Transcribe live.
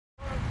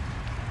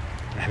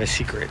have a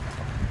secret.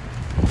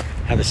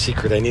 I have a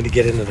secret. I need to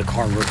get into the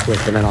car real quick,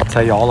 and then I'll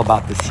tell you all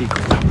about the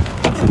secret.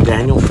 It's a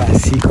DanielFast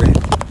secret.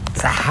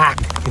 It's a hack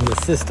in the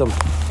system.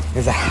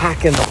 There's a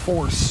hack in the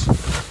force.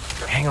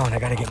 Hang on, I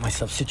gotta get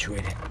myself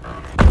situated.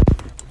 I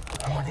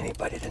don't want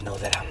anybody to know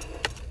that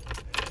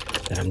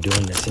I'm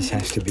doing this. This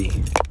has to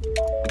be.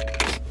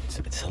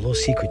 It's a little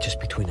secret just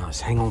between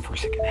us. Hang on for a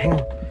second.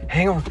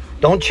 Hang on.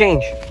 Don't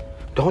change.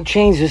 Don't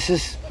change. This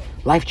is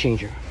life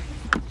changer.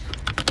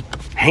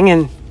 Hang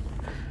in.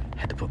 I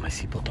had to put my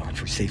seatbelt on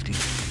for safety.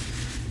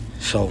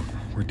 So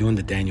we're doing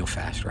the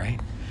DanielFast, right?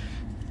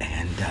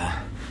 And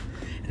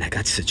I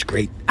got such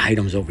great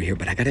items over here,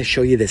 but I gotta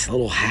show you this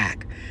little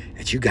hack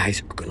that you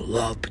guys are gonna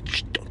love, but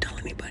just don't tell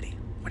anybody.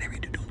 Whatever you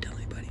do, don't tell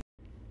anybody.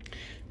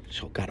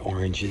 So got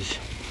oranges.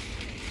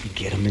 You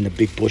get them in a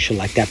big bushel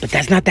like that, but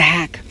that's not the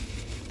hack.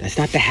 That's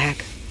not the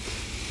hack.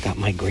 Got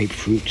my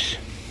grapefruits.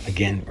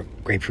 Again,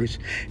 grapefruits.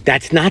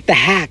 That's not the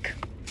hack.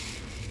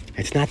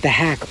 It's not the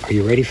hack. Are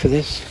you ready for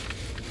this?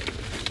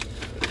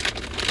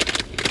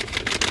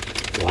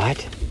 What?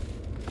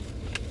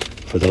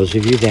 For those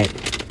of you that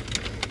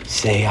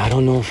say, I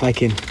don't know if I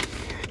can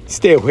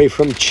stay away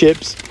from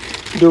chips,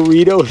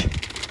 Doritos.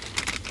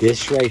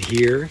 This right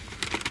here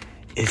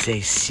is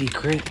a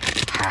secret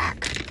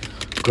hack.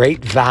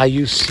 Great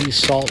value sea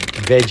salt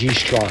veggie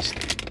straws.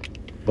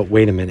 But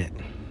wait a minute.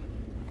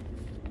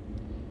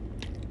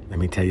 Let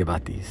me tell you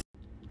about these.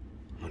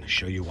 I'm going to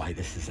show you why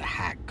this is a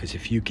hack. Because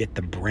if you get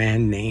the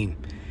brand name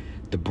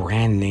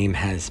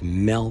has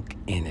milk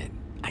in it.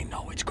 I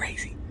know it's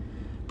crazy.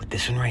 But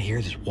this one right here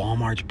is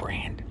Walmart's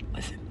brand.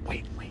 Listen,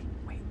 wait.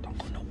 Don't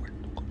go nowhere.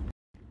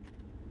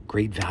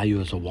 Great value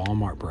is a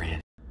Walmart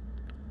brand.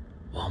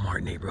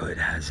 Walmart neighborhood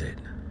has it.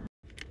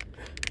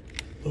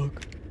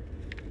 Look,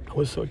 I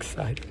was so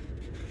excited.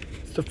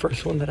 It's the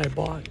first one that I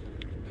bought.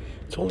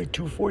 It's only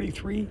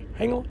 $2.43.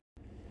 Hang on.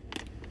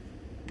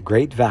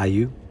 Great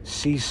value,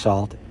 sea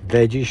salt,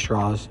 veggie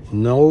straws,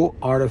 no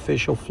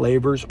artificial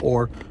flavors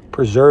or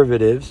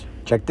preservatives.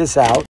 Check this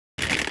out.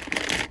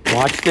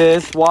 Watch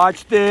this.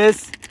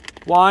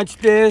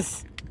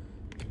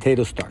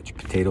 Potato starch,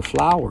 potato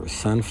flour,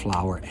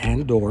 sunflower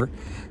and/or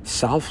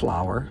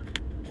safflower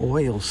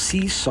oil,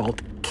 sea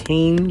salt,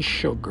 cane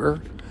sugar,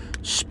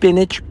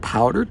 spinach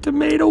powder,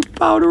 tomato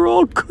powder,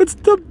 all goods,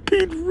 the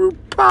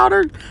beetroot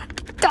powder,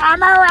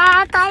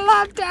 tamarack. I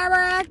love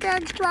tamarack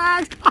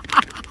extract.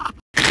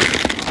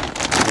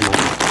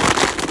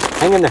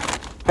 Hang in there.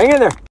 I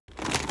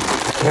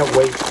can't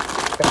wait.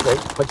 I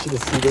want you to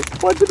see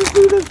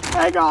this.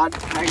 Hang on.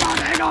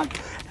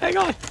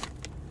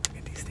 Look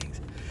at these things.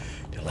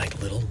 They're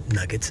like little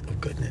nuggets of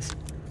goodness.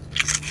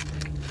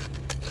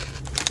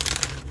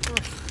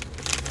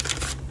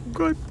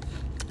 Good.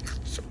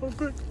 So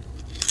good.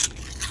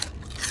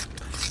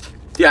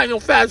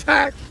 DanielFast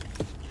hack.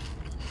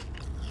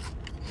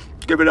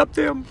 Give it up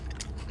to him.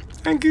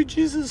 Thank you,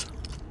 Jesus.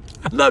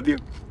 I love you.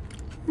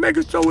 Make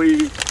it so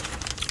easy.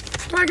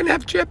 I can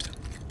have chips.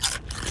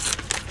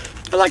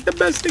 I like the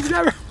best things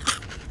ever.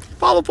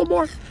 Follow for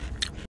more.